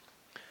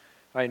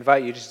I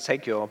invite you to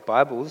take your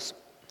Bibles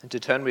and to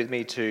turn with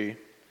me to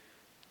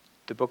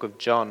the book of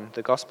John,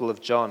 the Gospel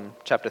of John,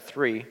 chapter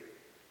 3.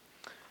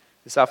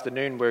 This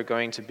afternoon we're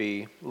going to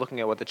be looking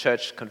at what the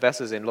church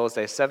confesses in Lord's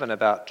Day 7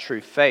 about true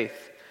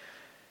faith.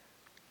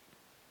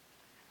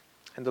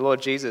 And the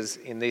Lord Jesus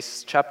in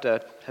this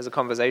chapter has a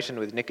conversation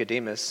with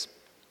Nicodemus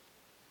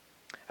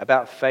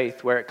about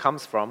faith, where it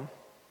comes from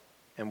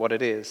and what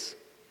it is.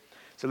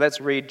 So let's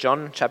read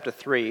John chapter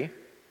 3,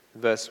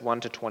 verse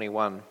 1 to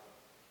 21.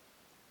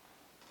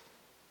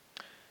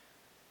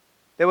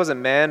 There was a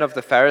man of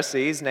the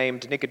Pharisees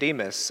named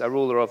Nicodemus, a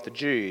ruler of the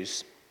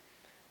Jews.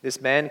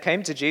 This man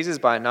came to Jesus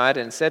by night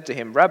and said to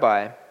him,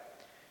 "Rabbi,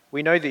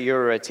 we know that you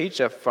are a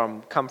teacher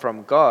come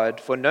from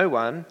God, for no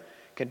one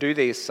can do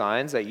these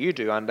signs that you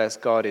do unless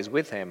God is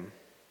with him."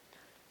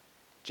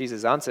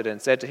 Jesus answered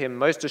and said to him,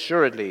 "Most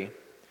assuredly,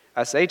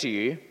 I say to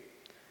you,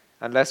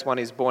 unless one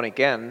is born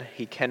again,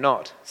 he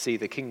cannot see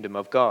the kingdom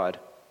of God."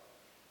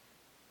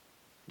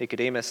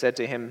 Nicodemus said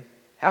to him,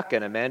 "How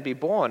can a man be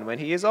born when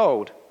he is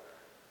old?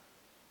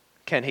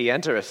 Can he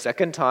enter a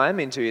second time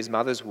into his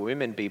mother's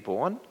womb and be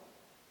born?"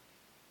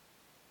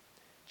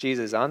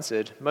 Jesus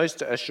answered,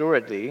 "Most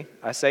assuredly,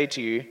 I say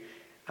to you,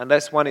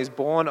 unless one is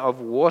born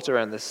of water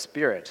and the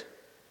Spirit,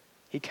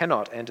 he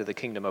cannot enter the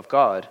kingdom of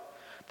God.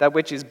 That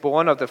which is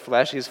born of the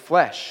flesh is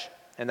flesh,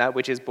 and that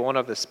which is born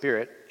of the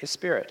Spirit is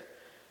spirit.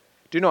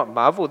 Do not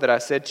marvel that I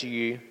said to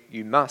you,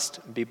 you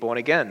must be born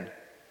again.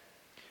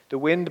 The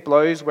wind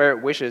blows where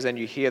it wishes, and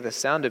you hear the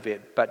sound of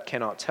it, but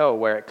cannot tell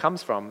where it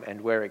comes from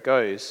and where it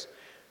goes.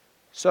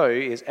 So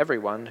is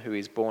everyone who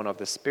is born of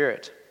the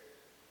Spirit."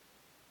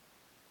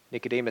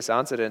 Nicodemus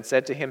answered and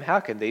said to him,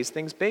 "How can these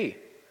things be?"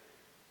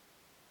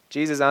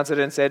 Jesus answered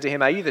and said to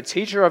him, "Are you the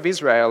teacher of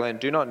Israel and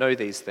do not know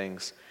these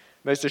things?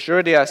 Most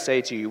assuredly I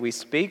say to you, we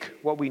speak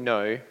what we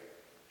know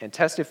and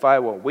testify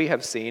what we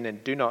have seen,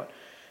 and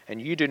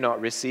you do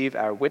not receive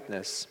our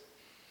witness.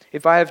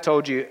 If I have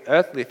told you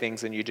earthly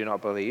things and you do not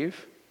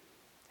believe,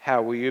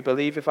 how will you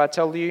believe if I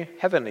tell you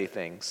heavenly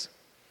things?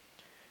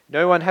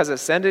 No one has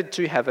ascended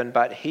to heaven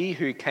but he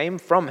who came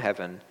from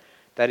heaven,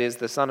 that is,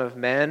 the Son of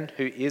Man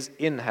who is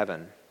in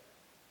heaven.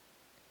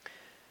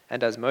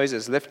 And as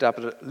Moses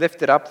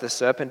lifted up the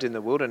serpent in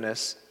the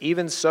wilderness,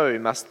 even so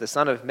must the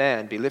Son of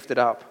Man be lifted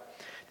up,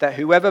 that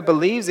whoever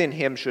believes in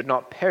him should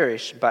not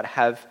perish but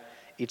have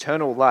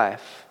eternal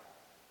life.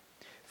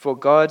 For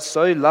God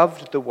so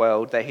loved the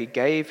world that he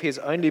gave his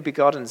only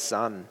begotten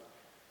Son,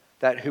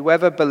 that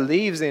whoever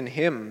believes in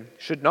him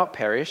should not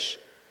perish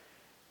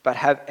but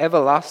have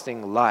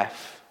everlasting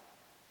life.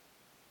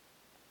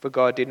 For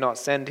God did not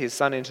send his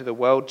Son into the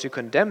world to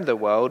condemn the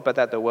world, but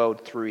that the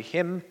world through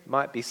him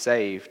might be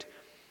saved.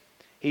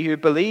 He who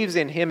believes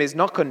in him is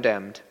not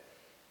condemned,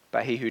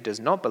 but he who does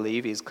not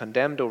believe is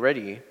condemned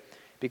already,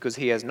 because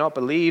he has not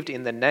believed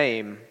in the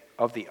name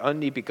of the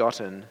only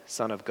begotten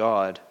Son of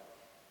God.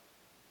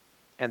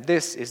 And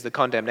this is the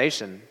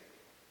condemnation,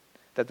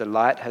 that the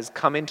light has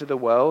come into the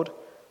world,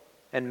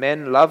 and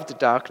men loved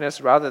darkness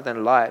rather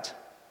than light,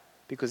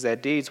 because their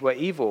deeds were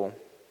evil.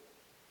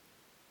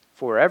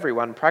 For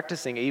everyone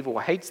practicing evil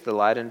hates the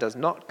light and does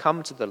not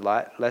come to the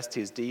light, lest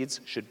his deeds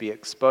should be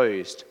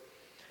exposed.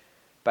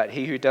 But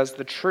he who does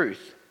the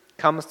truth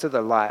comes to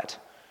the light,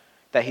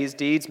 that his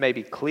deeds may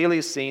be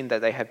clearly seen that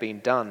they have been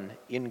done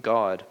in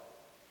God.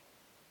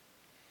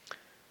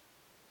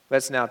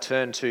 Let's now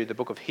turn to the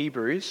book of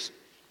Hebrews.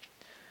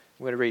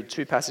 I'm going to read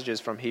two passages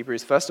from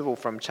Hebrews. First of all,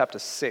 from chapter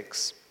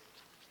 6.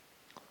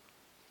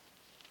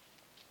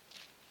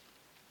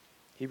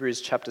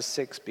 Hebrews chapter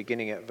 6,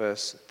 beginning at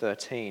verse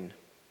 13.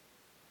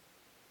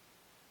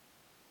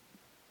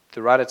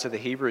 The writer to the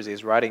Hebrews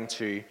is writing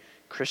to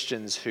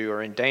Christians who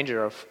are in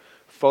danger of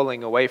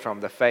falling away from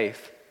the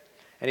faith,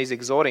 and he's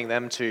exhorting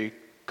them to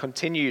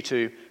continue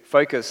to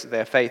focus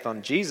their faith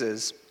on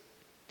Jesus.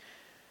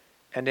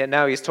 And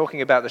now he's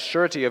talking about the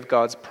surety of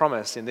God's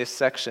promise in this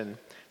section.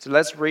 So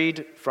let's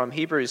read from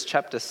Hebrews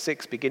chapter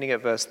 6, beginning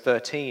at verse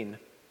 13.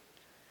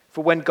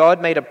 "For when God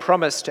made a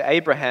promise to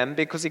Abraham,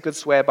 because he could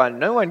swear by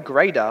no one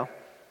greater,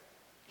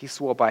 he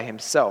swore by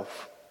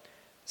himself,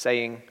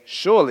 saying,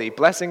 'Surely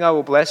blessing I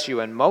will bless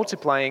you, and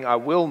multiplying I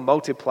will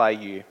multiply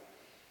you.'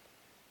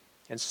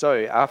 And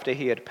so, after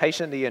he had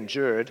patiently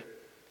endured,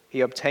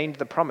 he obtained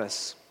the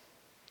promise.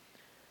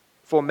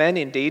 For men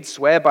indeed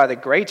swear by the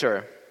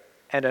greater,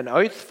 and an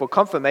oath for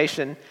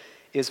confirmation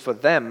is for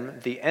them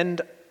the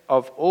end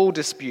of all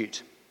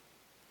dispute.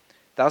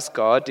 Thus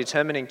God,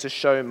 determining to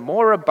show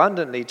more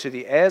abundantly to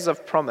the heirs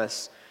of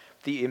promise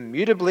the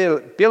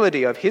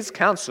immutability of his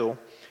counsel,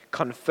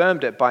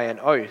 confirmed it by an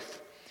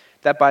oath,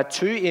 that by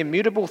two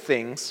immutable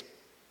things,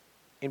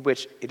 in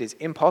which it is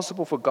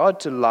impossible for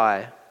God to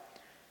lie,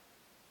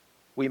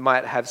 we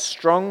might have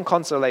strong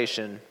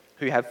consolation,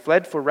 who have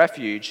fled for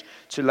refuge,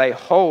 to lay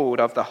hold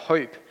of the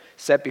hope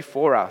set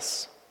before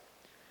us.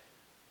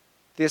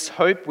 This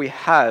hope we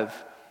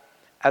have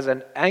as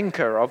an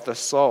anchor of the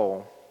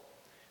soul,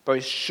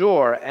 both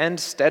sure and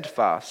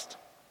steadfast,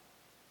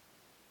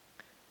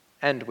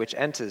 and which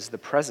enters the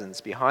presence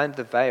behind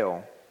the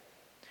veil,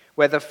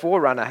 where the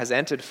forerunner has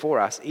entered for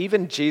us,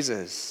 even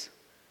Jesus,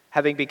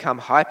 having become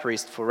high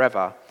priest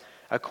forever,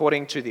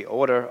 according to the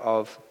order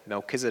of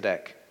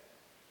Melchizedek.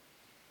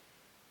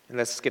 And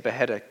let's skip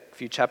ahead a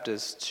few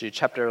chapters to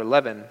chapter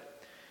 11,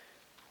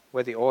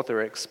 where the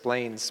author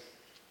explains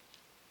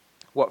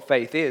what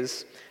faith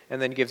is,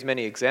 and then gives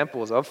many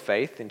examples of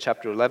faith in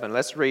chapter 11.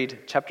 Let's read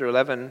chapter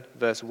 11,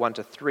 verse 1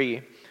 to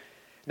 3.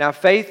 Now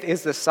faith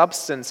is the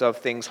substance of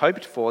things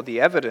hoped for, the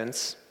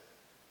evidence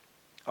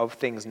of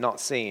things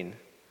not seen.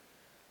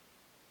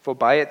 For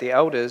by it the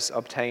elders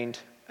obtained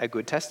a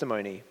good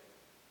testimony.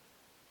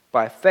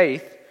 By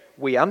faith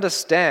we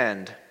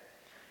understand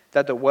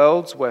that the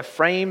worlds were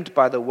framed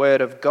by the word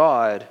of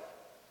God,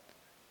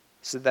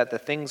 so that the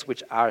things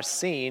which are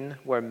seen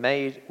were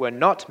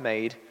not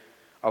made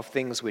of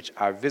things which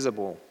are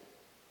visible.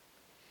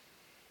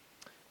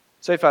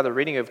 So far, the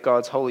reading of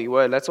God's holy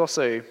word. Let's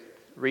also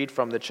read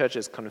from the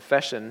church's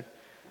confession.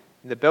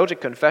 In the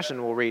Belgic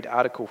confession, we'll read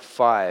Article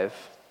 5.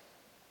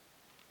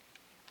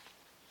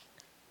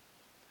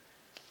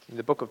 In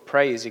the Book of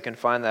Praise, you can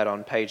find that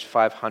on page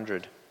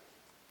 500.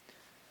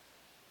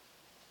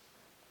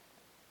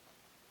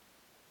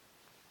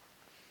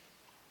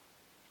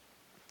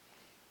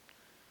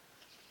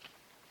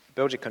 The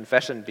Belgic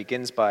confession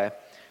begins by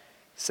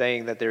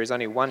saying that there is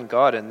only one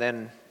God, and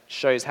then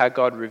shows how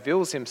God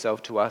reveals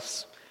himself to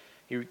us.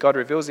 God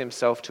reveals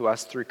himself to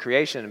us through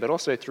creation, but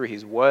also through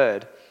his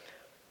word.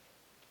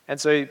 And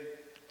so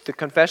the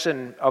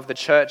confession of the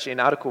church in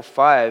Article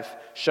 5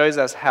 shows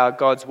us how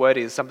God's word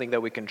is something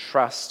that we can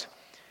trust.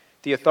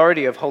 The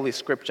authority of Holy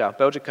Scripture,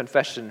 Belgic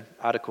Confession,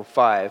 Article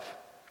 5.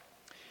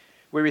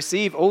 We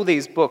receive all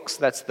these books,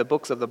 that's the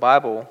books of the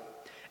Bible,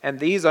 and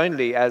these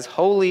only as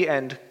holy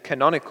and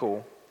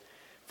canonical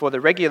for the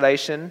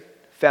regulation,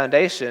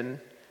 foundation,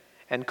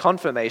 and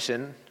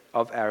confirmation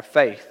of our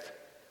faith.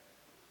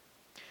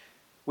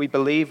 We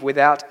believe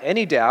without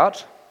any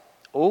doubt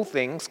all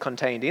things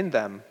contained in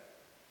them,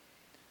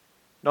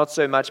 not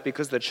so much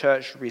because the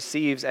church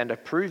receives and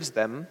approves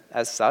them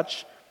as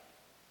such,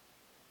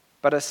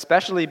 but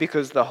especially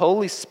because the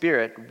Holy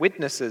Spirit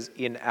witnesses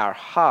in our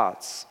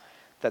hearts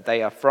that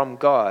they are from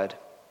God,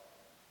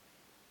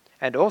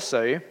 and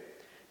also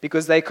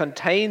because they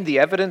contain the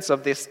evidence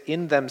of this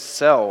in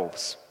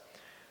themselves,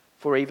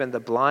 for even the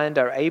blind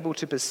are able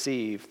to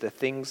perceive the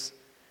things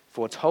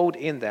foretold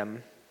in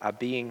them are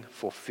being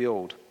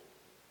fulfilled.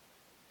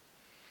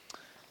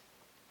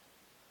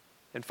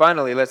 And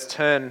finally, let's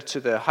turn to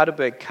the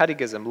Heidelberg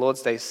Catechism,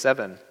 Lord's Day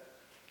 7.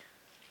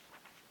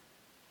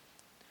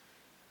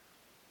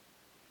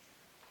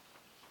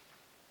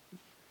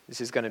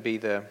 This is going to be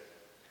the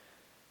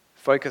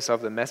focus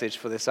of the message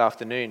for this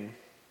afternoon.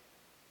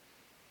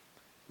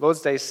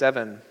 Lord's Day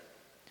 7.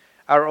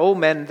 Are all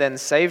men then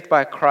saved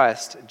by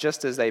Christ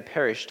just as they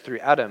perished through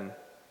Adam?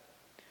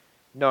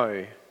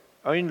 No,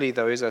 only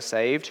those are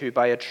saved who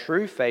by a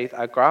true faith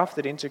are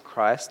grafted into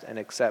Christ and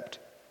accept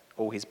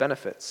all his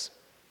benefits.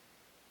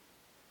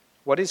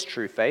 What is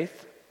true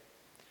faith?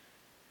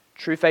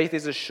 True faith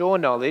is a sure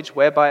knowledge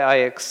whereby I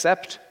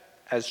accept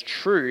as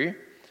true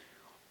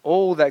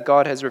all that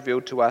God has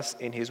revealed to us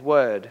in his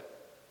word.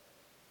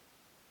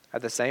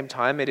 At the same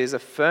time, it is a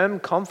firm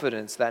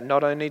confidence that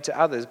not only to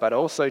others but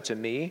also to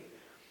me,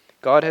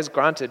 God has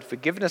granted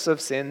forgiveness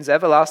of sins,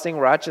 everlasting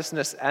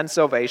righteousness, and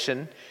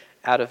salvation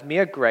out of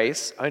mere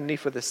grace only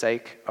for the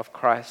sake of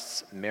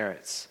Christ's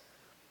merits.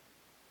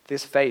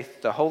 This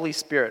faith, the Holy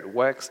Spirit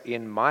works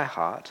in my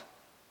heart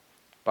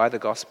by the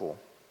gospel.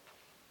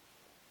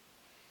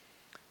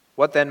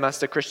 What then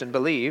must a Christian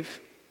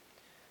believe?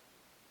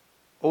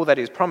 All that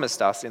is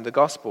promised us in the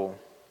gospel,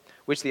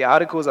 which the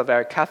articles of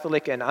our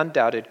Catholic and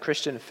undoubted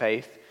Christian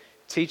faith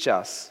teach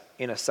us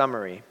in a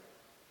summary.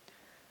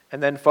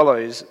 And then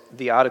follows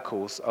the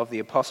articles of the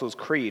Apostles'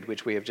 Creed,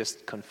 which we have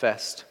just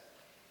confessed.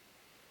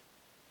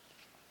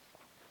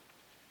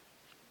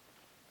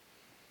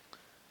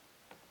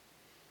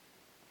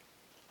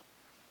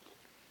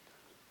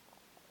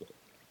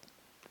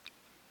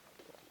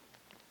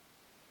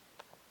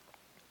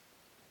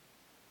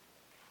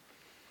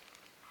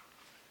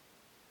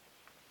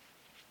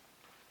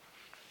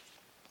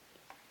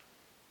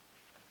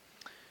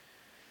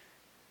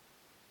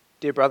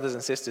 Dear brothers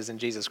and sisters in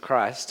Jesus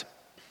Christ,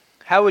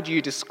 how would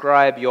you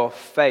describe your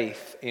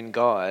faith in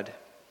God?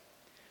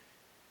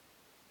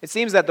 It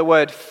seems that the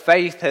word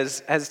faith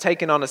has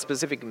taken on a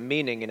specific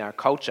meaning in our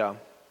culture.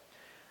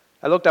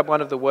 I looked up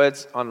one of the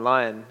words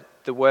online,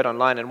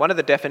 and one of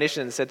the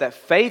definitions said that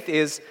faith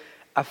is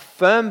a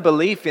firm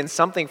belief in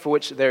something for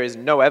which there is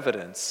no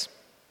evidence,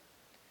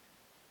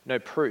 no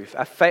proof.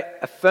 A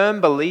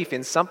firm belief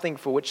in something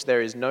for which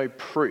there is no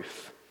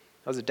proof.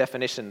 That was a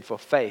definition for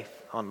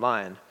faith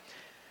online.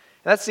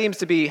 That seems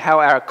to be how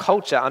our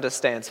culture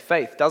understands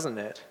faith, doesn't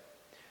it?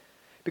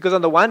 Because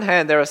on the one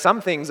hand, there are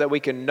some things that we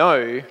can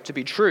know to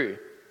be true.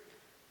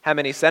 How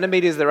many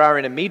centimeters there are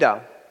in a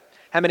meter,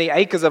 how many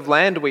acres of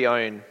land we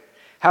own,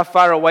 how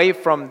far away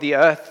from the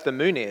earth the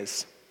moon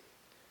is.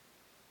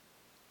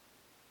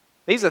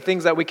 These are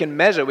things that we can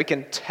measure, we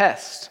can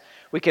test.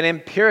 We can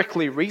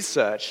empirically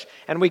research,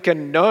 and we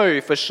can know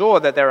for sure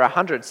that there are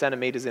 100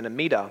 centimeters in a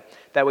meter,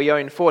 that we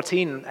own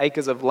 14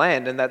 acres of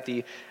land, and that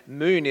the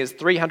moon is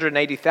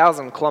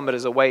 380,000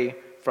 kilometers away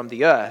from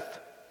the earth.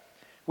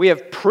 We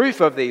have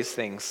proof of these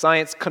things.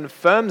 Science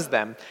confirms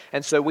them,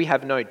 and so we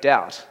have no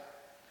doubt.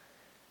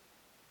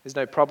 There's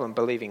no problem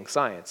believing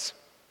science.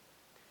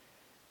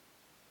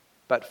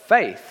 But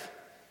faith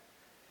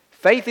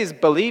is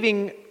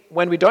believing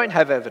when we don't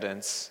have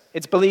evidence.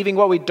 It's believing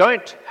what we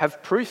don't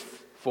have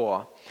proof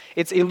for.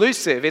 It's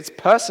elusive, it's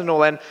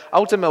personal, and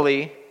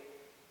ultimately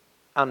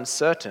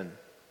uncertain.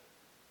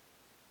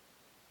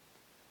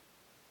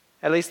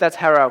 At least that's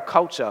how our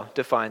culture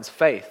defines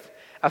faith.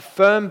 A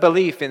firm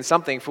belief in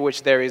something for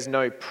which there is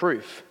no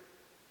proof.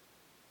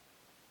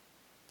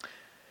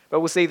 But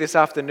we'll see this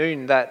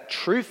afternoon that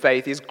true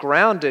faith is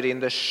grounded in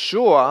the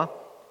sure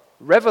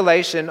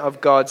revelation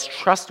of God's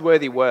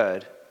trustworthy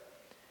word.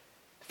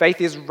 Faith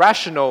is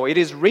rational, it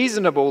is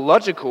reasonable,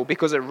 logical,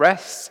 because it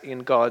rests in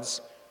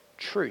God's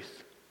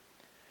truth.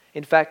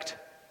 In fact,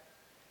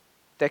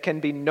 there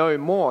can be no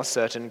more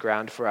certain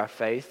ground for our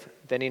faith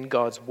than in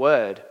God's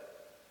word.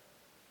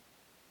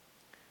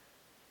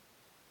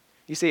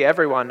 You see,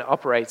 everyone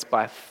operates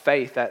by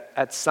faith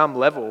at some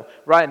level.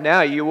 Right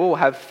now, you all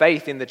have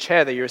faith in the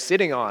chair that you're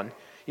sitting on.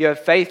 You have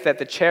faith that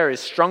the chair is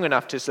strong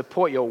enough to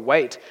support your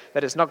weight,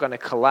 that it's not going to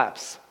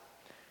collapse.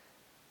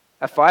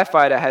 A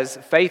firefighter has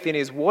faith in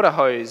his water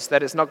hose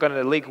that it's not going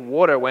to leak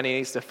water when he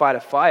needs to fight a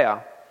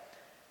fire.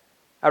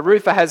 A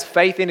roofer has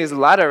faith in his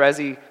ladder as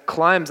he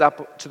climbs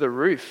up to the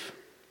roof.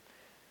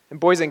 And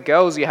boys and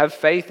girls, you have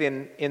faith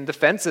in the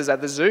fences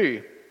at the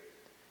zoo,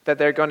 that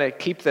they're going to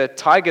keep the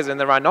tigers and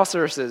the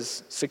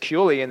rhinoceroses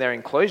securely in their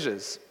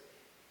enclosures.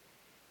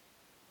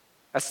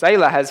 A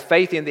sailor has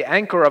faith in the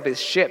anchor of his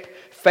ship,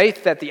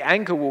 faith that the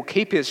anchor will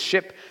keep his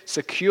ship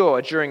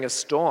secure during a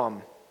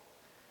storm.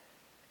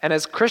 And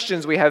as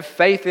Christians, we have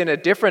faith in a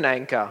different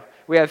anchor.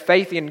 We have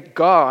faith in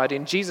God,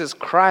 in Jesus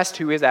Christ,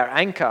 who is our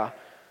anchor,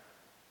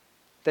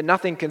 that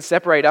nothing can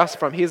separate us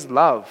from his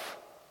love.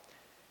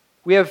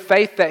 We have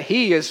faith that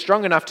he is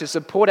strong enough to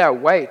support our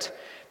weight,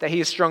 that he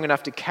is strong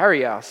enough to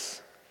carry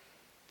us.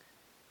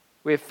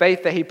 We have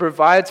faith that he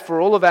provides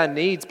for all of our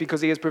needs because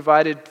he has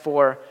provided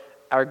for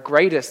our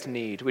greatest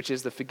need, which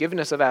is the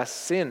forgiveness of our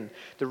sin,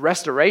 the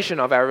restoration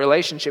of our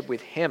relationship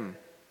with him.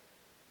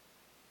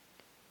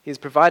 He has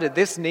provided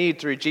this need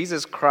through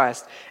Jesus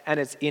Christ, and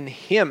it's in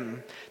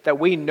him that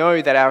we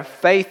know that our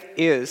faith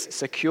is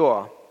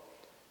secure.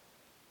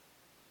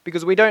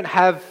 Because we don't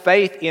have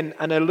faith in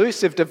an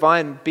elusive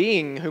divine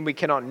being whom we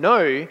cannot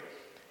know,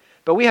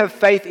 but we have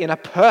faith in a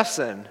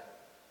person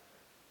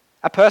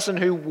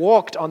who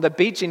walked on the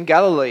beach in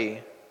Galilee,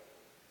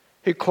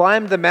 who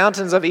climbed the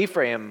mountains of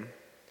Ephraim,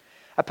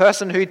 a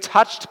person who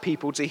touched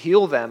people to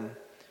heal them,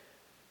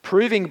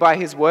 proving by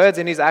his words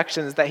and his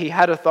actions that he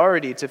had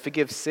authority to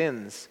forgive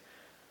sins,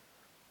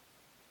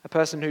 a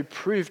person who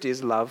proved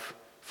his love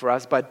for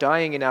us by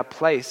dying in our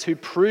place, who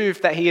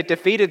proved that he had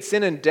defeated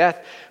sin and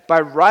death by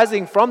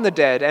rising from the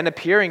dead and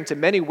appearing to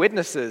many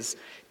witnesses.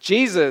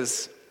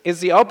 Jesus is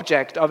the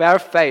object of our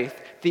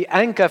faith, the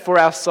anchor for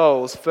our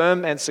souls,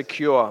 firm and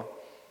secure.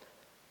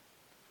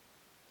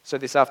 So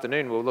this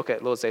afternoon we'll look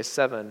at Lord's Day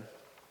 7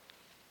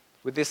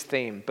 with this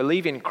theme: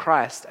 believe in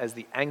Christ as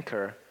the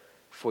anchor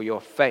for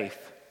your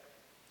faith.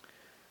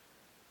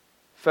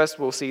 First,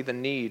 we'll see the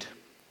need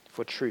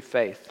for true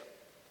faith.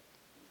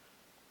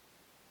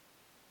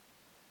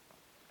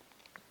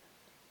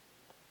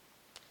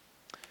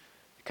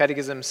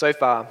 Catechism so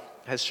far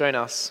has shown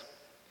us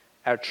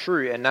our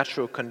true and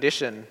natural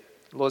condition.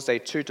 Lord's Day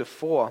 2 to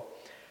 4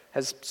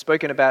 has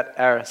spoken about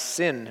our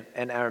sin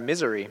and our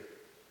misery.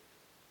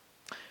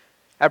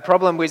 Our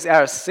problem is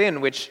our sin,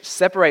 which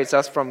separates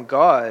us from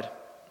God.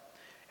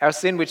 Our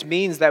sin, which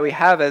means that we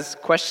have, as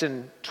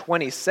question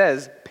 20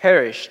 says,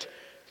 perished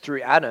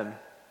through Adam.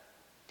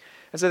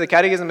 And so the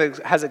Catechism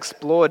has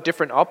explored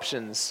different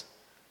options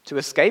to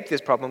escape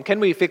this problem. Can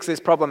we fix this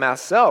problem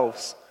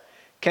ourselves?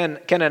 Can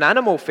an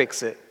animal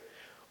fix it?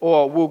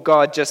 Or will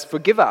God just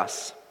forgive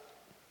us?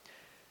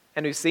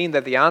 And we've seen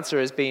that the answer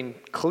has been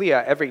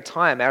clear every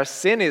time. Our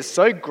sin is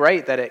so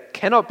great that it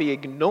cannot be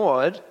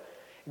ignored.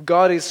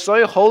 God is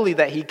so holy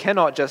that he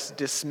cannot just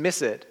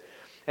dismiss it.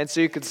 And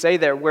so you could say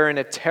that we're in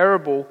a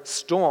terrible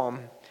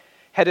storm,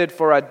 headed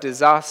for a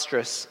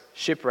disastrous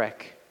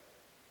shipwreck.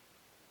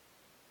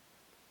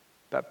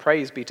 But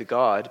praise be to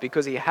God,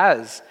 because he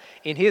has,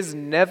 in his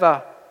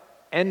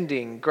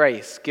never-ending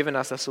grace, given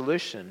us a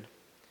solution.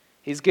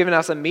 He's given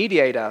us a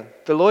mediator,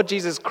 the Lord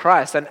Jesus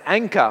Christ, an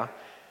anchor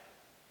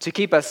to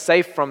keep us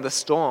safe from the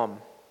storm.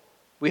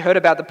 We heard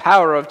about the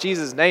power of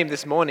Jesus' name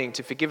this morning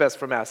to forgive us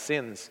from our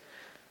sins.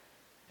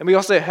 And we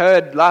also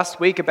heard last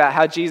week about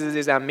how Jesus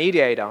is our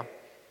mediator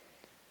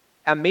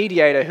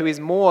who is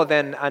more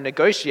than a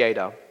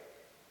negotiator.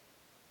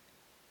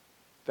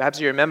 Perhaps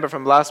you remember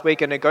from last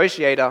week, a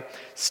negotiator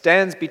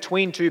stands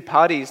between two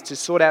parties to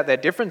sort out their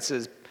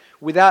differences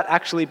without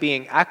actually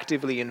being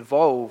actively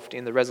involved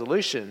in the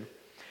resolution.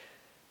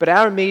 But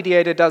our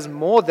mediator does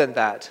more than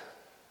that.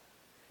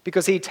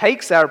 Because he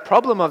takes our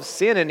problem of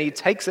sin and he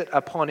takes it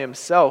upon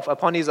himself,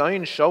 upon his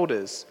own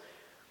shoulders.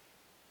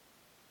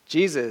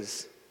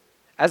 Jesus,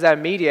 as our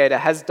mediator,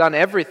 has done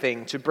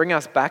everything to bring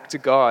us back to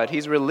God.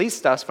 He's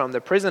released us from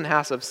the prison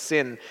house of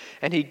sin,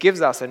 and he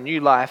gives us a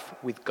new life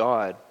with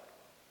God.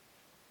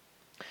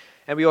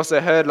 And we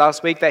also heard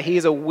last week that he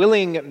is a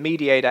willing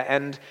mediator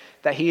and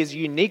that he is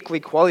uniquely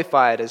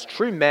qualified as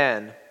true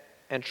man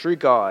and true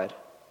God.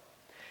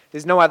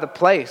 There's no other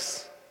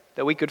place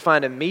that we could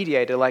find a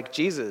mediator like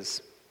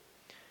Jesus.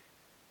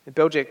 The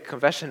Belgic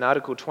Confession,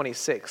 Article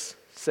 26,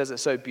 says it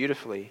so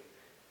beautifully.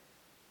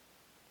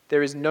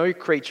 There is no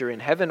creature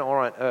in heaven or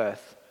on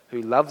earth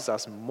who loves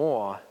us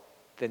more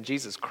than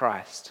Jesus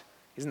Christ.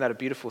 Isn't that a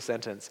beautiful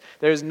sentence?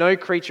 There is no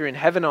creature in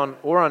heaven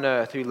or on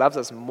earth who loves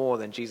us more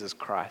than Jesus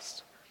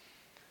Christ.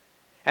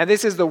 And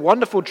this is the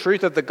wonderful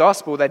truth of the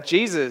gospel, that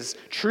Jesus,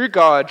 true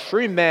God,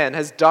 true man,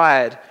 has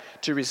died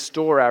to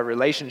restore our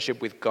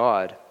relationship with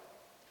God.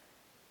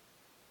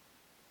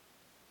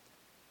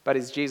 But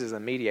is Jesus a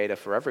mediator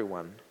for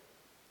everyone?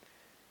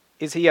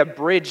 Is he a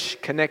bridge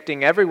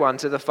connecting everyone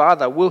to the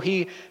Father? Will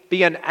he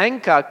be an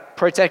anchor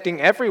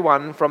protecting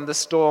everyone from the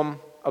storm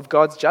of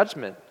God's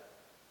judgment?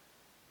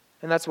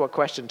 And that's what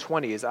question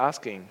 20 is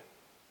asking.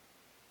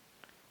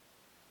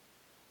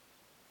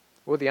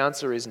 Well, the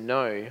answer is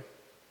no.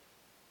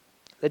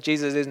 That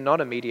Jesus is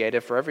not a mediator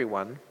for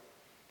everyone.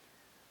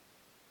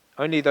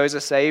 Only those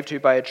are saved who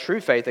by a true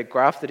faith are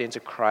grafted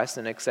into Christ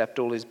and accept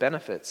all his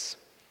benefits.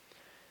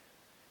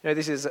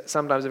 This is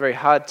sometimes a very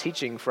hard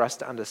teaching for us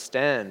to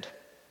understand.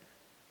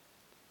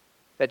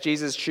 That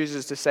Jesus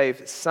chooses to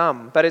save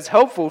some. But it's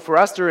helpful for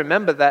us to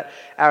remember that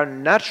our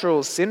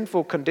natural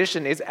sinful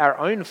condition is our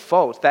own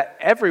fault, that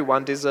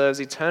everyone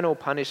deserves eternal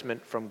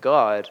punishment from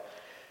God.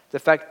 The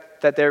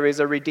fact that there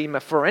is a Redeemer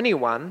for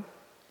anyone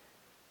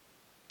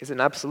is an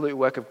absolute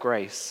work of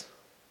grace,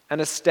 an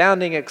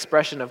astounding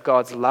expression of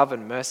God's love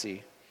and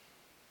mercy.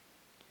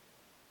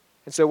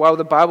 And so while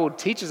the Bible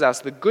teaches us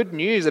the good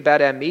news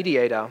about our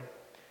mediator,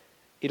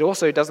 it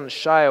also doesn't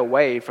shy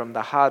away from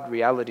the hard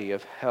reality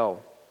of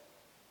hell.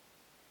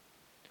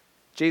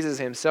 Jesus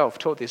himself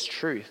taught this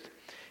truth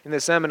in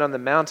the Sermon on the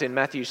Mount in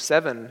Matthew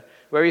 7,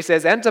 where he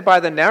says, "Enter by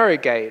the narrow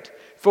gate,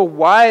 for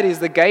wide is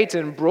the gate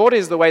and broad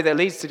is the way that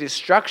leads to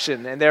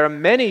destruction, and there are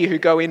many who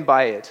go in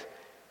by it.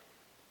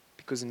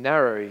 Because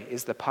narrow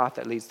is the path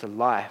that leads to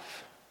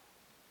life,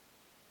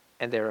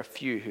 and there are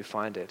few who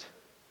find it."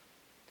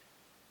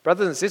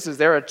 Brothers and sisters,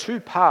 there are two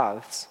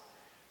paths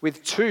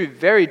with two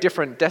very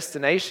different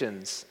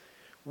destinations.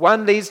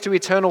 One leads to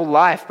eternal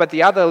life, but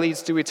the other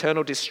leads to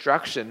eternal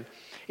destruction.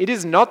 It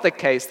is not the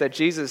case that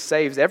Jesus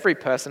saves every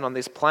person on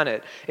this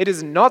planet. It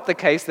is not the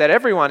case that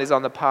everyone is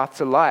on the path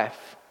to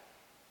life.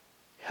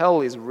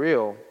 Hell is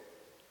real.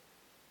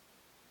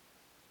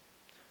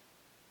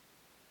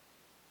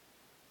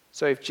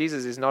 So if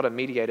Jesus is not a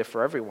mediator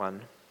for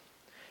everyone,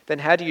 then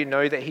how do you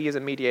know that he is a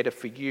mediator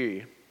for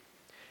you?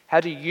 How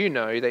do you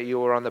know that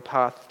you are on the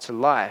path to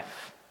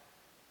life?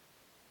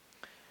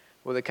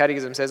 Well, the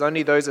Catechism says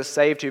only those are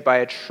saved who by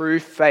a true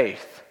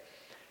faith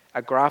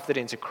are grafted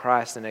into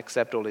Christ and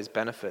accept all his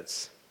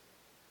benefits.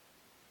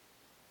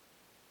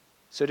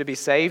 So to be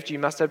saved, you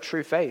must have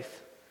true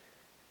faith.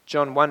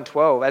 John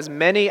 1:12, as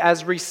many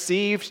as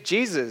received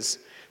Jesus,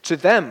 to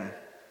them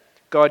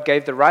God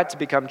gave the right to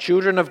become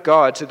children of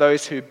God, to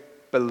those who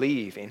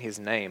believe in his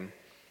name.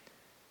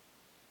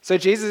 So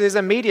Jesus is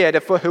a mediator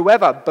for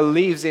whoever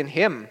believes in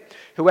him,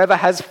 whoever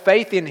has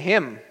faith in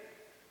him.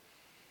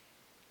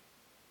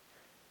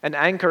 An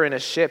anchor in a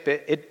ship,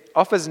 it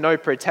offers no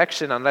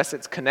protection unless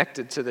it's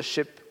connected to the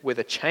ship with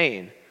a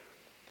chain.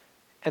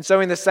 And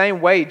so in the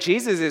same way,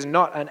 Jesus is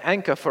not an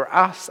anchor for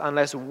us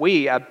unless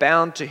we are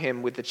bound to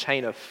him with the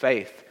chain of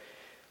faith.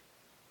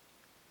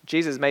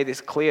 Jesus made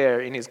this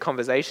clear in his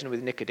conversation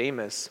with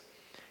Nicodemus.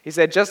 He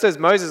said, just as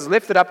Moses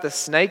lifted up the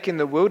snake in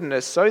the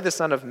wilderness, so the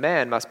Son of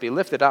Man must be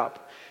lifted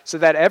up, so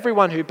that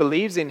everyone who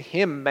believes in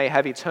him may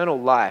have eternal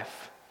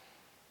life.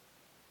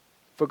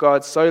 For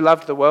God so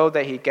loved the world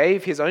that he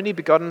gave his only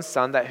begotten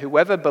Son, that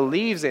whoever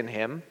believes in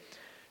him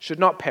should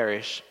not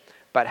perish,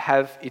 but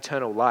have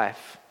eternal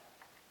life.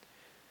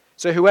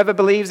 So whoever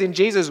believes in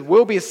Jesus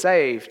will be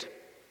saved.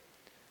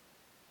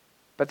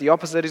 But the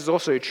opposite is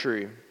also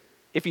true.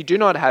 If you do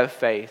not have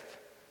faith,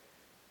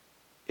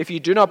 if you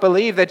do not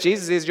believe that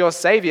Jesus is your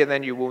Savior,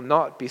 then you will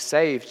not be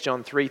saved.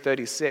 John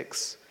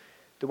 3:36.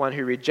 The one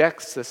who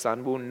rejects the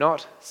Son will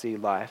not see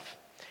life.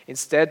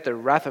 Instead, the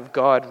wrath of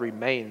God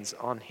remains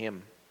on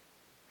him.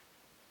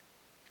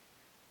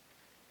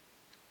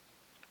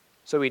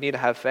 So we need to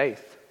have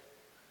faith.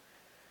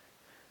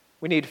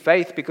 We need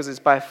faith because it's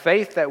by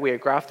faith that we are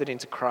grafted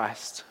into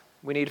Christ.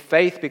 We need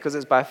faith because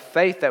it's by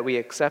faith that we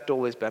accept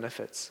all his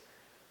benefits.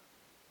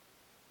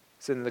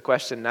 So then the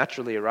question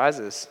naturally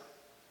arises,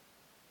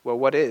 well,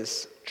 what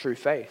is true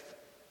faith?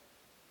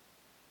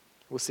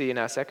 We'll see in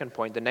our second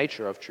point the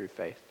nature of true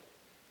faith.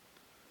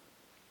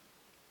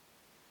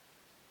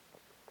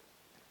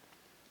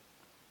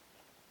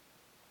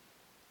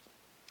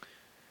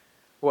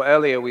 Well,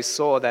 earlier we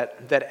saw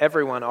that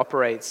everyone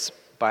operates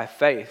by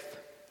faith.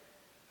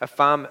 A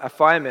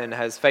fireman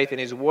has faith in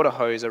his water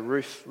hose, a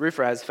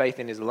roofer has faith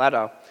in his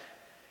ladder,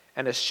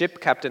 and a ship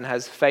captain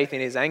has faith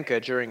in his anchor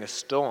during a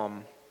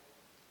storm.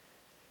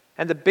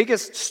 And the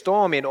biggest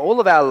storm in all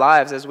of our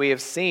lives, as we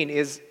have seen,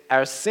 is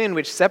our sin,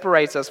 which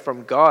separates us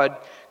from God,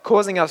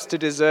 causing us to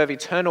deserve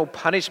eternal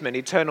punishment,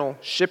 eternal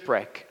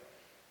shipwreck.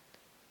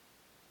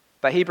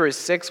 But Hebrews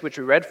 6, which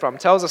we read from,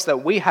 tells us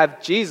that we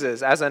have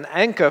Jesus as an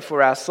anchor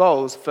for our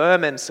souls,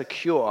 firm and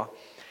secure,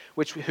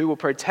 who will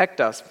protect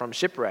us from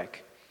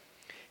shipwreck.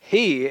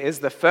 He is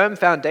the firm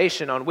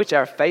foundation on which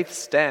our faith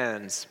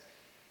stands.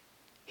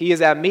 He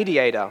is our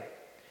mediator.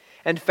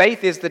 And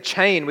faith is the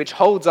chain which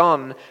holds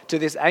on to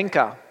this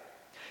anchor.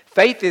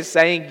 Faith is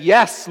saying,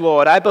 yes,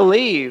 Lord, I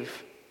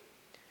believe.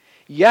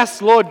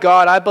 Yes, Lord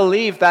God, I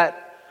believe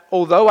that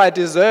although I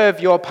deserve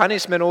your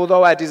punishment,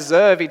 although I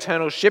deserve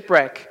eternal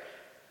shipwreck,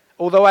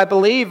 although I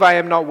believe I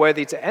am not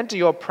worthy to enter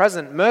your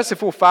presence,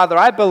 merciful Father,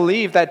 I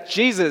believe that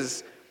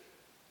Jesus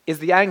is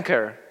the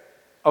anchor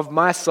of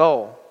my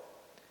soul.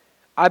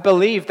 I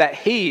believe that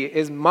he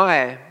is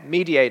my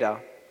mediator.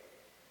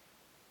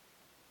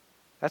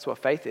 That's what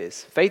faith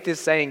is. Faith is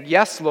saying,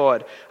 yes,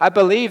 Lord, I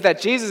believe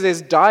that Jesus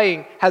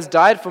has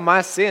died for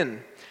my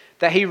sin,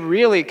 that he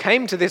really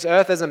came to this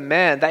earth as a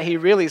man, that he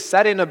really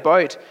sat in a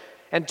boat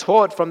and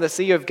taught from the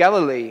Sea of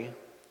Galilee,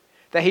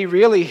 that he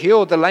really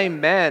healed the lame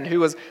man who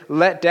was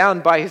let down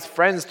by his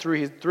friends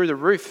through the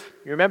roof.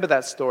 You remember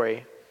that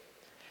story?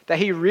 That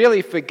he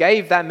really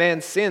forgave that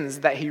man's sins,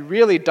 that he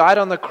really died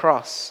on the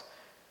cross,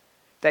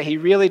 that he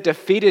really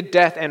defeated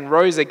death and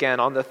rose again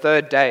on the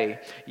third day.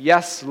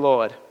 Yes,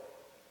 Lord,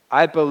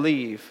 I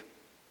believe.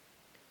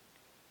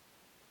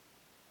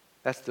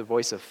 That's the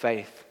voice of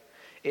faith.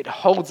 It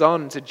holds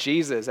on to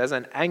Jesus as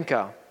an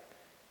anchor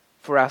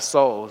for our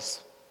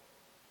souls,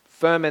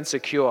 firm and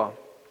secure.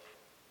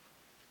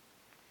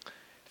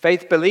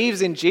 Faith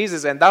believes in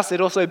Jesus, and thus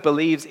it also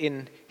believes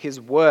in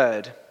his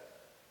word.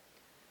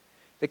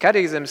 The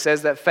Catechism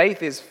says that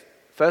faith is,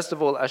 first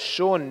of all, a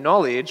sure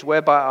knowledge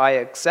whereby I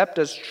accept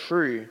as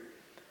true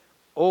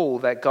all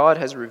that God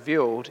has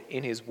revealed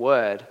in his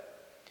word.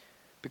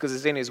 Because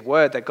it's in his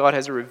word that God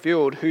has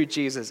revealed who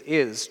Jesus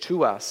is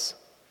to us.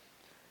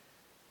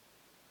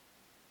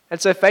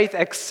 And so faith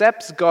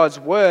accepts God's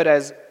word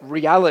as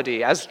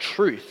reality, as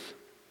truth.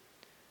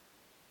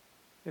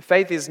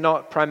 Faith is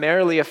not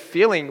primarily a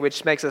feeling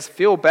which makes us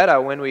feel better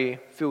when we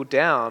feel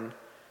down.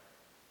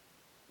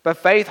 But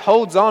faith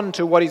holds on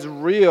to what is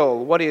real,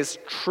 what is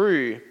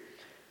true.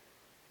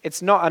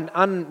 It's not an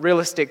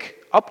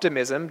unrealistic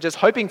optimism, just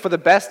hoping for the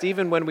best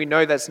even when we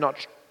know that's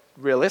not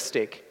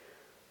realistic.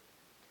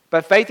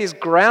 But faith is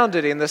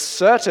grounded in the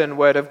certain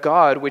word of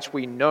God, which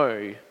we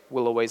know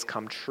will always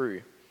come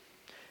true.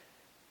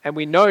 And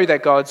we know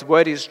that God's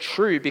word is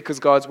true because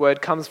God's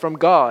word comes from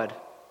God,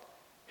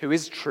 who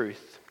is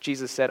truth.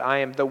 Jesus said, I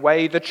am the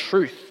way, the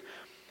truth,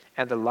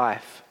 and the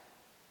life.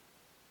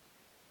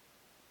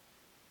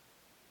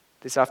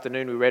 This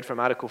afternoon we read from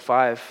Article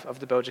 5 of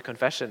the Belgic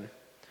Confession.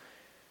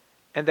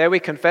 And there we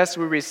confess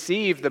we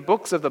receive the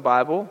books of the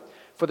Bible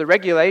for the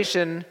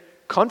regulation,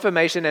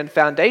 confirmation, and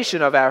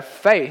foundation of our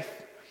faith,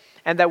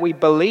 and that we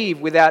believe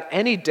without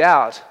any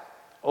doubt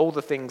all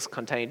the things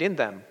contained in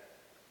them.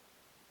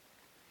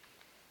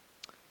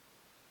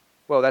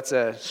 Well, that's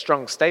a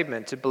strong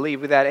statement, to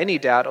believe without any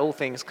doubt all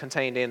things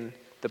contained in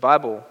the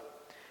Bible.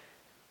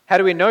 How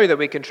do we know that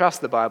we can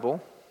trust the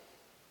Bible?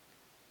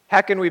 How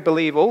can we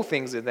believe all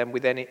things in them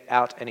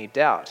without any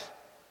doubt?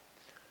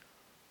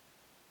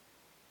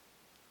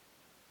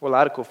 Well,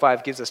 Article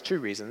 5 gives us two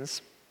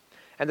reasons.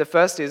 And the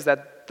first is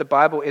that the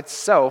Bible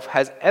itself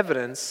has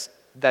evidence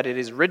that it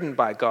is written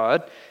by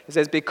God. It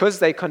says, because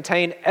they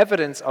contain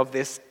evidence of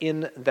this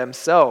in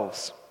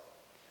themselves.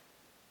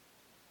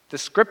 The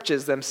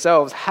scriptures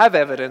themselves have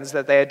evidence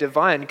that they are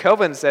divine.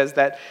 Calvin says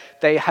that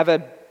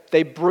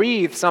they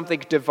breathe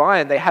something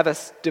divine. They have a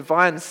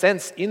divine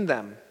sense in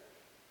them.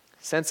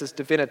 Sensus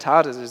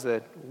divinitatis is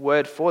the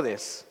word for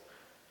this.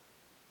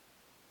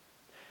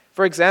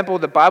 For example,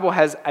 the Bible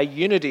has a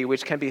unity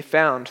which can be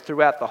found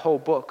throughout the whole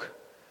book.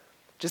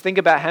 Just think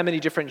about how many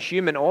different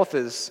human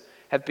authors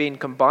have been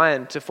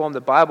combined to form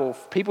the Bible.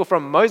 People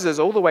from Moses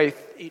all the way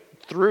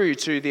through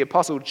to the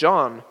Apostle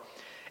John.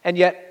 And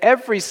yet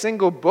every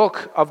single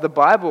book of the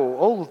Bible,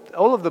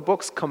 all of the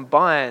books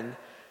combine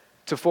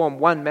to form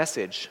one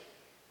message,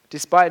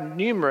 despite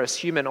numerous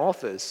human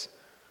authors.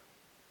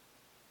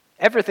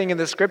 Everything in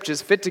the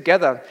scriptures fit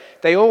together.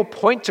 They all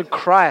point to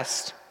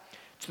Christ,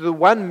 to the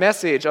one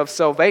message of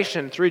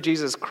salvation through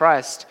Jesus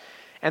Christ.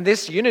 And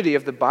this unity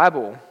of the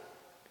Bible,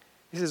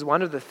 this is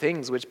one of the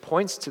things which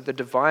points to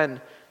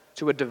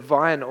a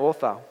divine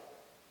author.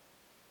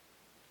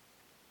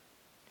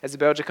 As the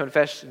Belgic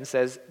Confession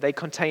says, they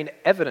contain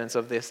evidence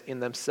of this in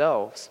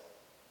themselves.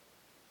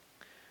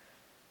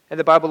 And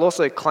the Bible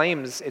also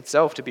claims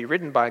itself to be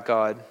written by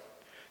God.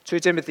 2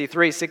 Timothy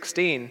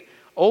 3:16,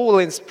 all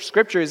in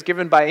Scripture is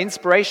given by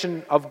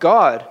inspiration of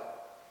God.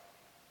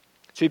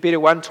 2 Peter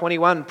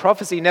 1:21,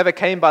 prophecy never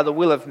came by the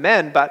will of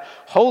men, but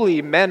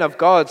holy men of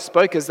God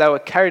spoke as they were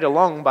carried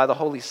along by the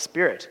Holy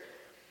Spirit.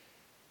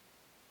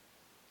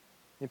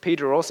 And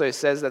Peter also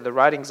says that the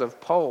writings of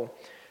Paul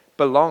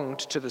belonged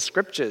to the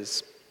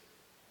Scriptures.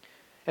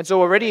 And so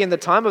already in the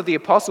time of the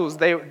apostles,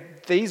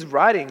 these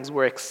writings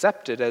were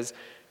accepted as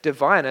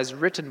divine, as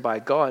written by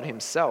God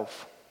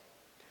himself.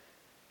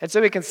 And so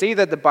we can see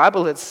that the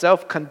Bible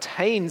itself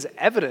contains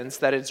evidence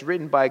that it's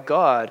written by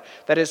God,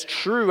 that it's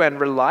true and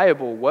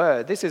reliable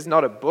word. This is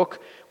not a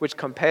book which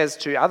compares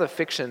to other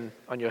fiction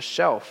on your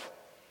shelf.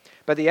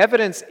 But the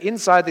evidence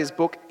inside this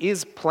book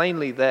is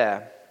plainly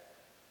there.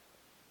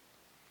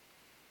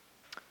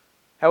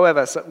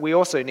 However, we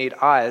also need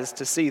eyes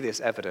to see this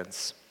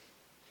evidence.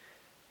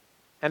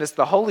 And it's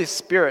the Holy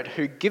Spirit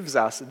who gives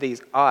us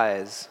these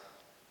eyes.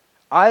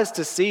 Eyes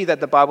to see that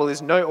the Bible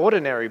is no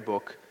ordinary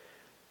book.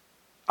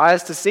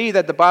 Eyes to see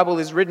that the Bible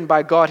is written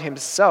by God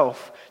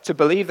himself, to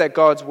believe that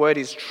God's word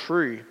is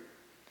true.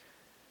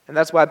 And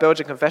that's why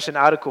Belgic Confession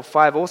Article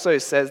 5 also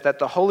says that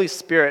the Holy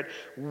Spirit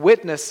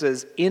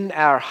witnesses in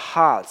our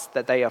hearts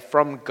that they are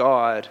from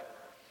God.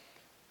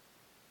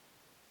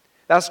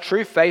 Thus,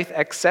 true faith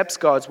accepts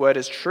God's word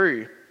as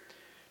true.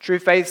 True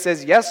faith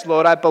says, yes,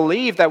 Lord, I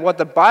believe that what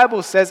the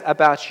Bible says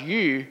about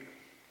you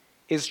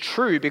is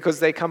true because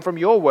they come from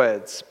your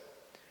words.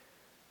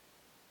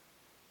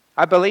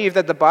 I believe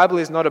that the Bible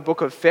is not a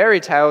book of fairy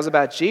tales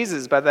about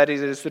Jesus, but that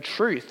it is the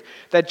truth,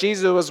 that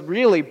Jesus was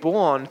really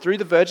born through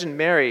the Virgin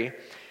Mary,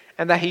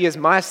 and that he is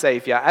my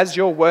Savior, as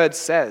your word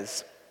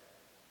says.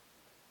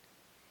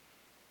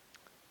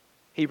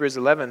 Hebrews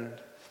 11,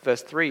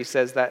 verse 3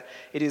 says that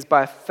it is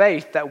by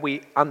faith that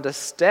we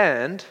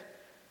understand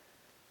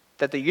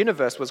that the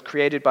universe was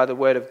created by the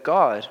word of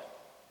God.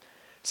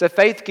 So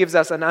faith gives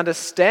us an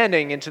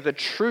understanding into the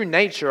true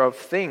nature of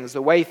things,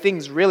 the way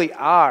things really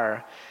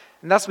are.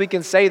 And thus we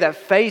can say that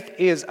faith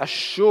is a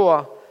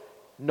sure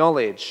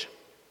knowledge.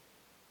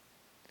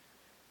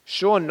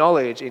 Sure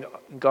knowledge in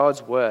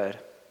God's word.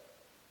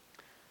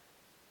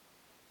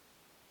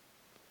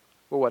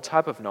 Well, what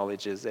type of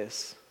knowledge is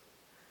this?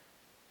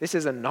 This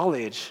is a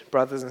knowledge,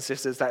 brothers and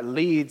sisters, that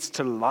leads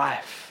to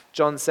life.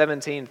 John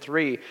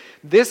 17:3.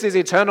 This is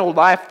eternal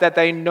life, that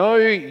they know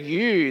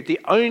you, the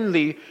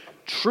only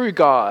true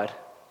God,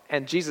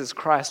 and Jesus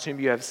Christ, whom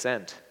you have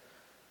sent.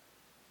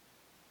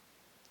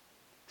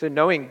 So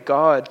knowing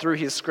God through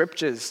his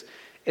scriptures,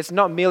 it's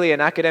not merely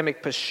an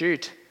academic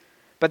pursuit,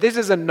 but this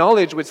is a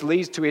knowledge which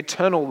leads to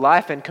eternal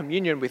life and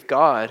communion with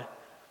God.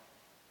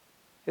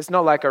 It's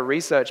not like a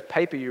research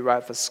paper you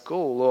write for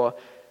school or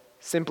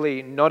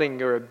simply nodding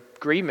your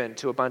agreement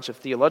to a bunch of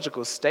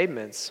theological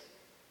statements.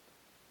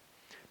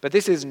 But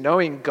this is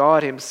knowing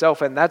God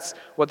himself, and that's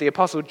what the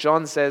Apostle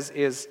John says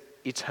is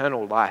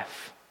eternal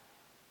life.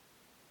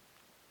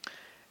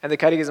 And the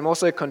Catechism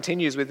also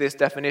continues with this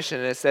definition,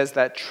 and it says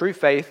that true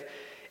faith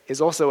is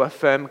also a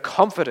firm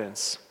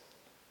confidence.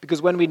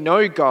 Because when we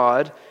know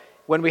God,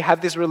 when we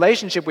have this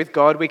relationship with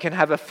God, we can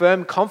have a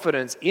firm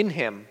confidence in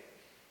him.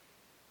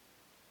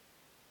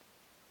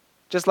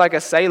 Just like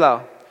a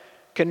sailor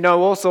can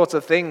know all sorts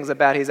of things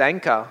about his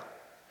anchor,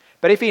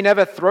 but if he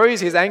never throws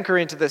his anchor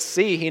into the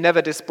sea, he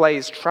never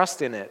displays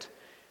trust in it.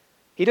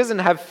 He doesn't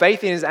have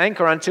faith in his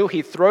anchor until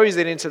he throws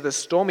it into the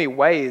stormy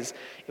waves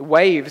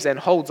and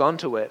holds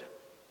onto it.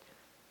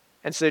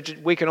 And so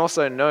we can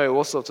also know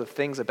all sorts of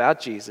things about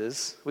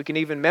Jesus. We can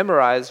even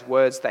memorize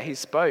words that he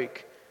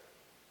spoke.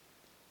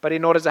 But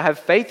in order to have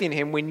faith in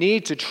him, we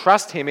need to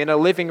trust him in a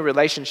living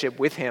relationship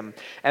with him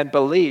and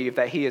believe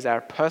that he is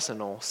our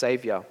personal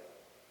Savior.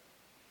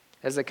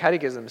 As the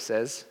Catechism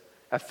says,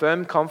 a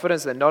firm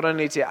confidence that not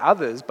only to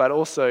others, but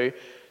also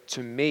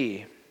to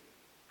me.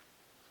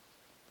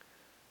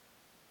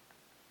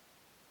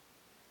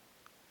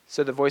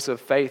 So the voice of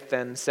faith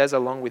then says,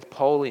 along with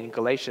Paul in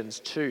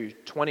Galatians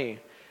 2:20,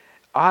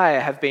 I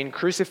have been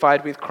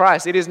crucified with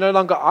Christ. It is no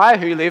longer I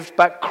who live,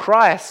 but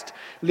Christ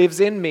lives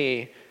in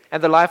me.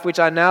 And the life which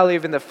I now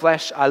live in the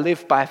flesh, I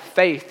live by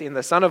faith in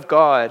the Son of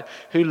God,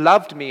 who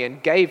loved me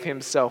and gave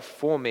himself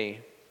for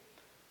me.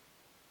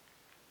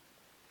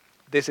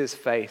 This is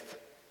faith.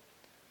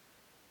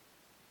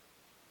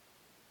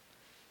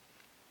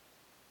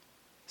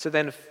 So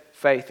then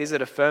faith, is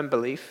it a firm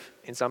belief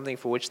in something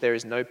for which there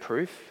is no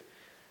proof?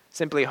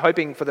 Simply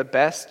hoping for the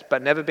best,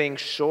 but never being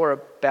sure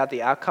about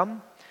the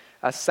outcome?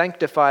 A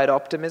sanctified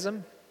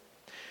optimism?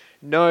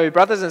 No,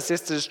 brothers and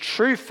sisters,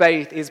 true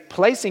faith is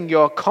placing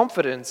your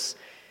confidence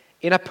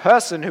in a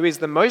person who is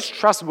the most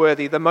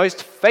trustworthy, the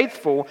most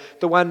faithful,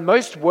 the one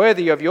most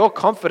worthy of your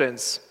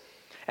confidence.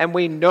 And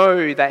we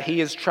know that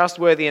he is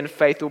trustworthy and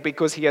faithful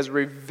because he has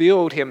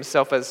revealed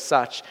himself as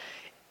such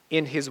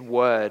in his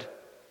word,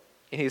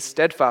 in his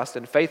steadfast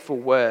and faithful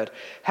word.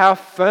 How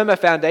firm a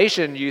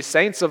foundation, you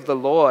saints of the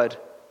Lord,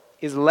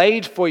 is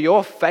laid for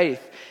your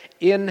faith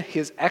in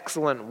his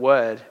excellent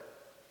word.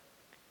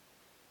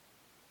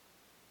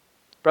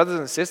 Brothers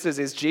and sisters,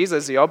 is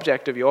Jesus the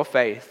object of your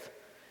faith?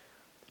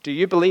 Do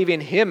you believe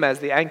in him as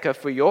the anchor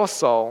for your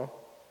soul?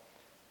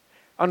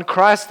 On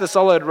Christ the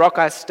solid rock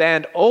I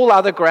stand, all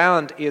other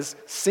ground is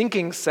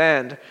sinking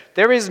sand.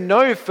 There is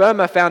no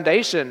firmer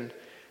foundation,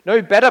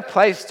 no better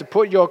place to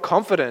put your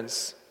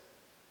confidence.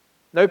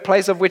 No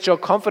place of which your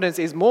confidence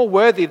is more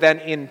worthy than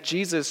in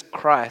Jesus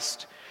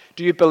Christ.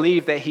 Do you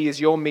believe that he is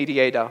your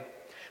mediator,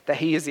 that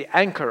he is the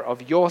anchor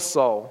of your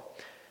soul?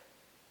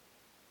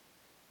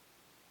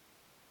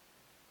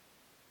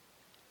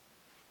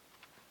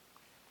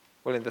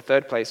 Well, in the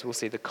third place, we'll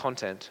see the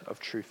content of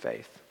true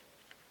faith.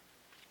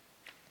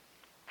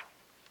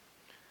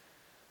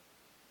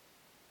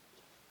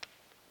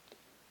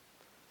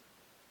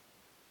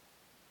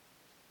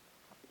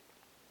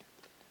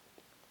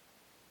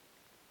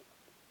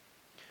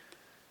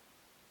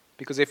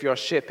 Because if your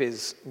ship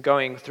is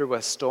going through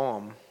a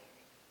storm,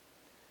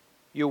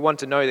 you'll want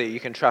to know that you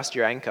can trust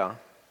your anchor.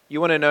 You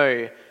want to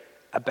know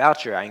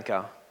about your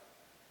anchor.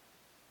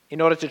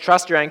 In order to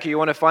trust your anchor, you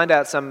want to find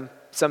out some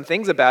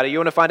things about it. You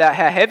want to find out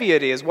how heavy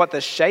it is, what the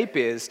shape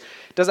is.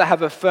 Does it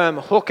have a firm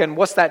hook, and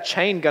what's that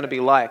chain going to be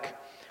like?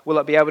 Will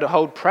it be able to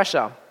hold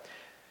pressure?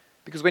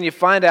 Because when you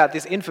find out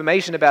this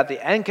information about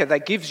the anchor,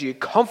 that gives you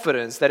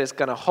confidence that it's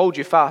going to hold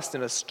you fast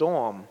in a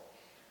storm.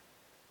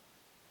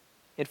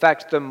 In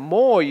fact, the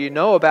more you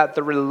know about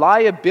the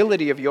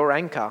reliability of your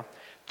anchor,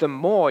 the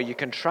more you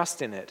can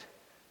trust in it,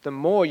 the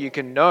more you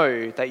can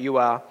know that you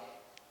are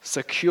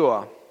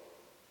secure.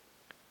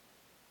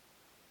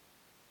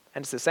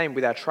 And it's the same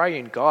with our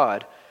triune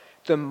God.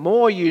 The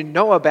more you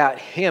know about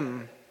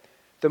him,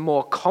 the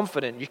more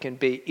confident you can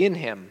be in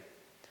him.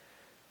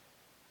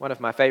 One of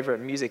my favorite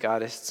music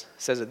artists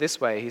says it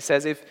this way. He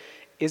says,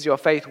 "Is your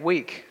faith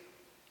weak?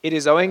 It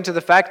is owing to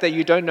the fact that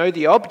you don't know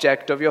the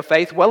object of your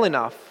faith well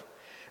enough.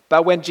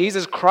 But when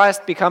Jesus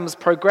Christ becomes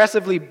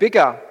progressively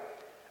bigger,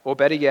 or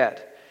better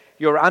yet,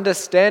 your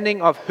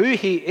understanding of who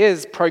he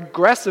is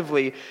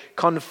progressively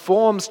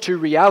conforms to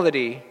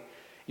reality,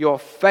 your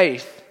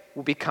faith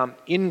will become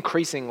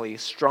increasingly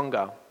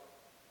stronger."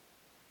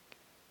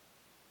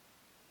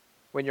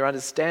 When your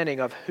understanding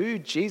of who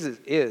Jesus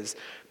is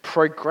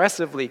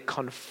progressively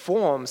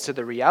conforms to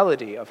the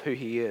reality of who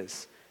he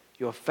is,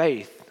 your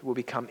faith will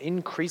become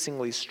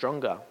increasingly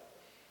stronger.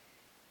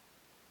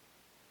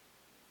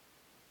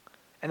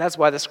 And that's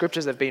why the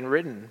scriptures have been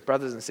written,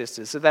 brothers and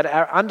sisters, so that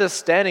our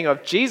understanding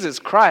of Jesus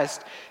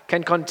Christ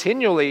can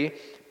continually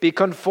be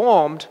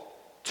conformed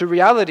to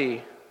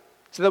reality,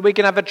 so that we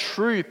can have a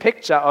true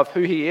picture of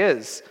who he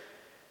is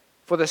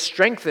for the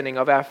strengthening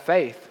of our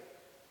faith.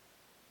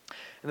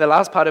 And the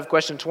last part of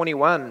question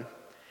 21,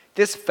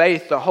 this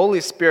faith, the Holy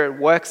Spirit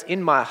works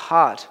in my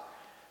heart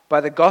by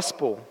the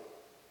gospel.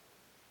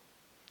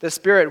 The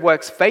Spirit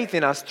works faith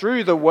in us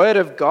through the Word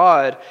of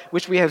God,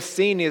 which we have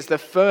seen is the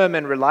firm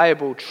and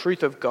reliable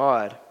truth of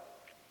God.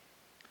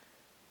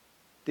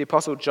 The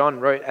Apostle John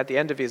wrote at the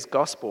end of his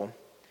gospel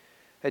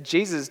that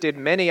Jesus did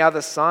many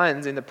other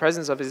signs in the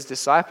presence of his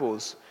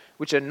disciples,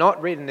 which are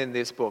not written in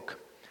this book,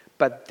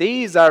 but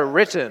these are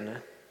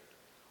written.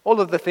 All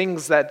of the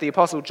things that the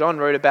Apostle John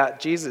wrote about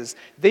Jesus,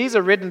 these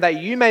are written that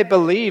you may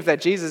believe that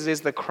Jesus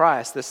is the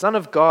Christ, the Son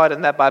of God,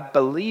 and that by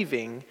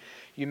believing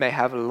you may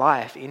have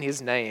life in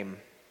his name.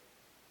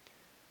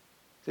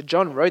 So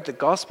John wrote the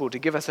gospel to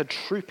give us a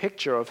true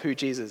picture of who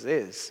Jesus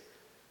is.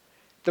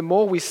 The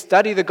more we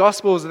study the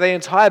gospels of the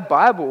entire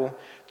Bible,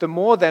 the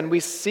more then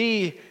we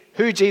see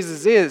who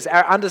Jesus is.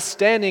 Our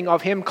understanding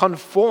of him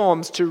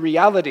conforms to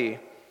reality.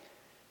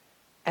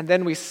 And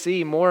then we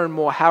see more and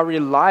more how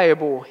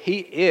reliable he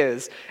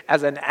is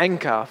as an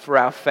anchor for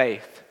our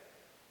faith.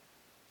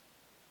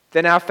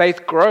 Then our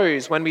faith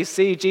grows when we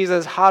see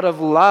Jesus' heart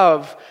of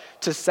love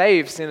to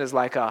save sinners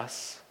like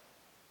us.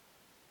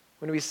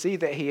 When we see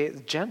that he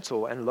is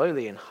gentle and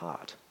lowly in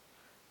heart.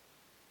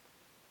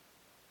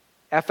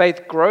 Our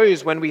faith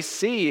grows when we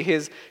see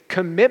his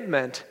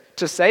commitment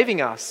to saving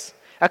us.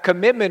 A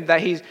commitment that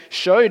he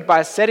showed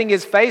by setting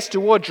his face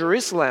toward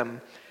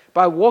Jerusalem,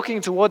 by walking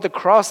toward the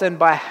cross, and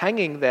by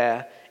hanging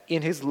there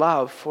in his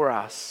love for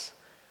us.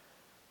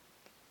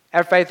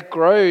 Our faith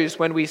grows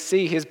when we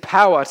see his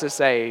power to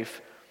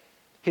save.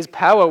 His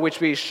power which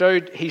he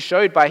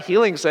showed by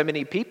healing so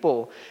many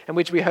people, and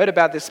which we heard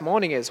about this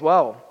morning as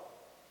well.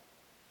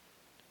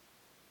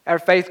 Our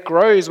faith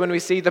grows when we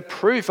see the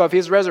proof of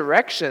his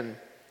resurrection,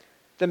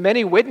 the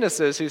many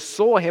witnesses who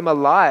saw him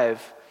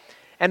alive,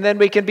 and then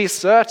we can be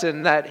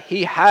certain that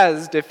he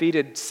has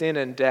defeated sin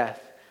and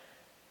death.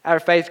 Our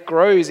faith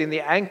grows in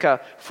the anchor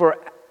for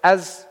our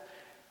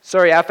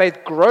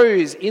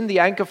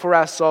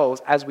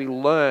souls as we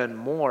learn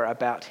more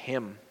about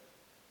him.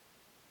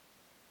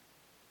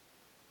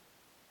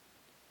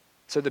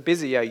 So the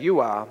busier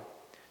you are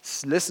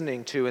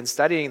listening to and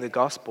studying the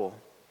gospel,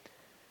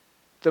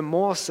 the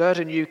more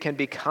certain you can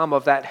become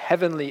of that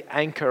heavenly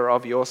anchor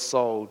of your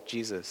soul,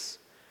 Jesus.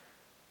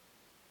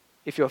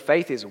 If your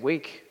faith is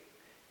weak,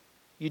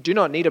 you do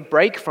not need a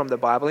break from the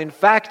Bible. In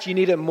fact, you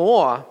need it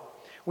more.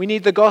 We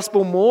need the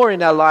gospel more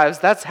in our lives.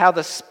 That's how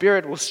the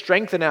Spirit will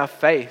strengthen our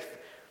faith.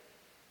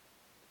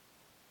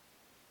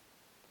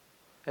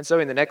 And so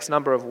in the next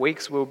number of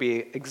weeks, we'll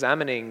be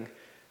examining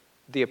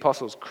the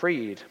Apostles'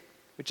 Creed,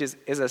 which is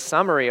a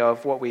summary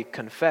of what we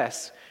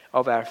confess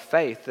of our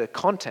faith, the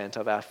content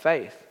of our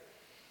faith.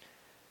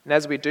 And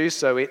as we do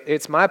so,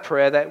 it's my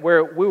prayer that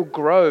we'll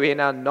grow in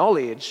our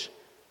knowledge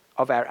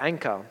of our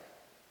anchor,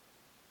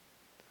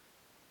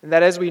 And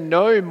that as we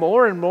know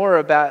more and more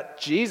about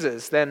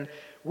Jesus, then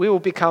we will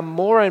become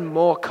more and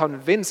more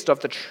convinced of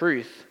the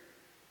truth.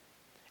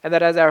 And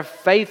that as our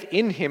faith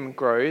in him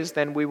grows,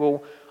 then we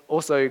will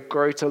also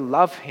grow to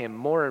love him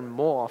more and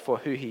more for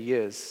who he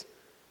is.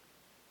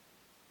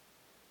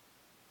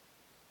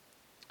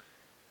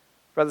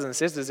 Brothers and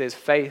sisters, is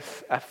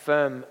faith a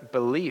firm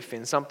belief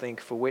in something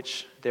for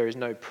which there is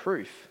no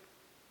proof?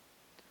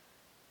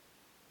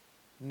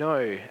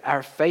 No,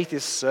 our faith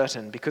is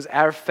certain because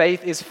our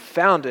faith is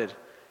founded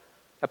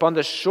upon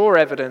the sure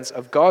evidence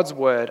of God's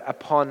word,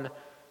 upon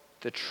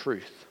the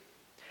truth.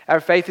 Our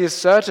faith is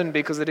certain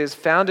because it is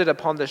founded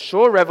upon the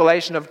sure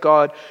revelation of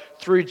God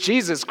through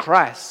Jesus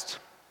Christ.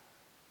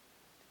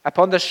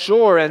 Upon the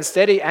sure and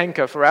steady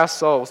anchor for our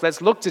souls.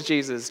 Let's look to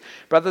Jesus,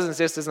 brothers and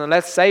sisters, and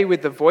let's say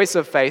with the voice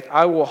of faith,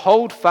 I will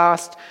hold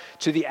fast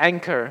to the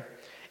anchor.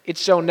 It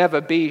shall never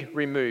be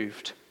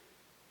removed.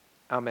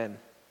 Amen.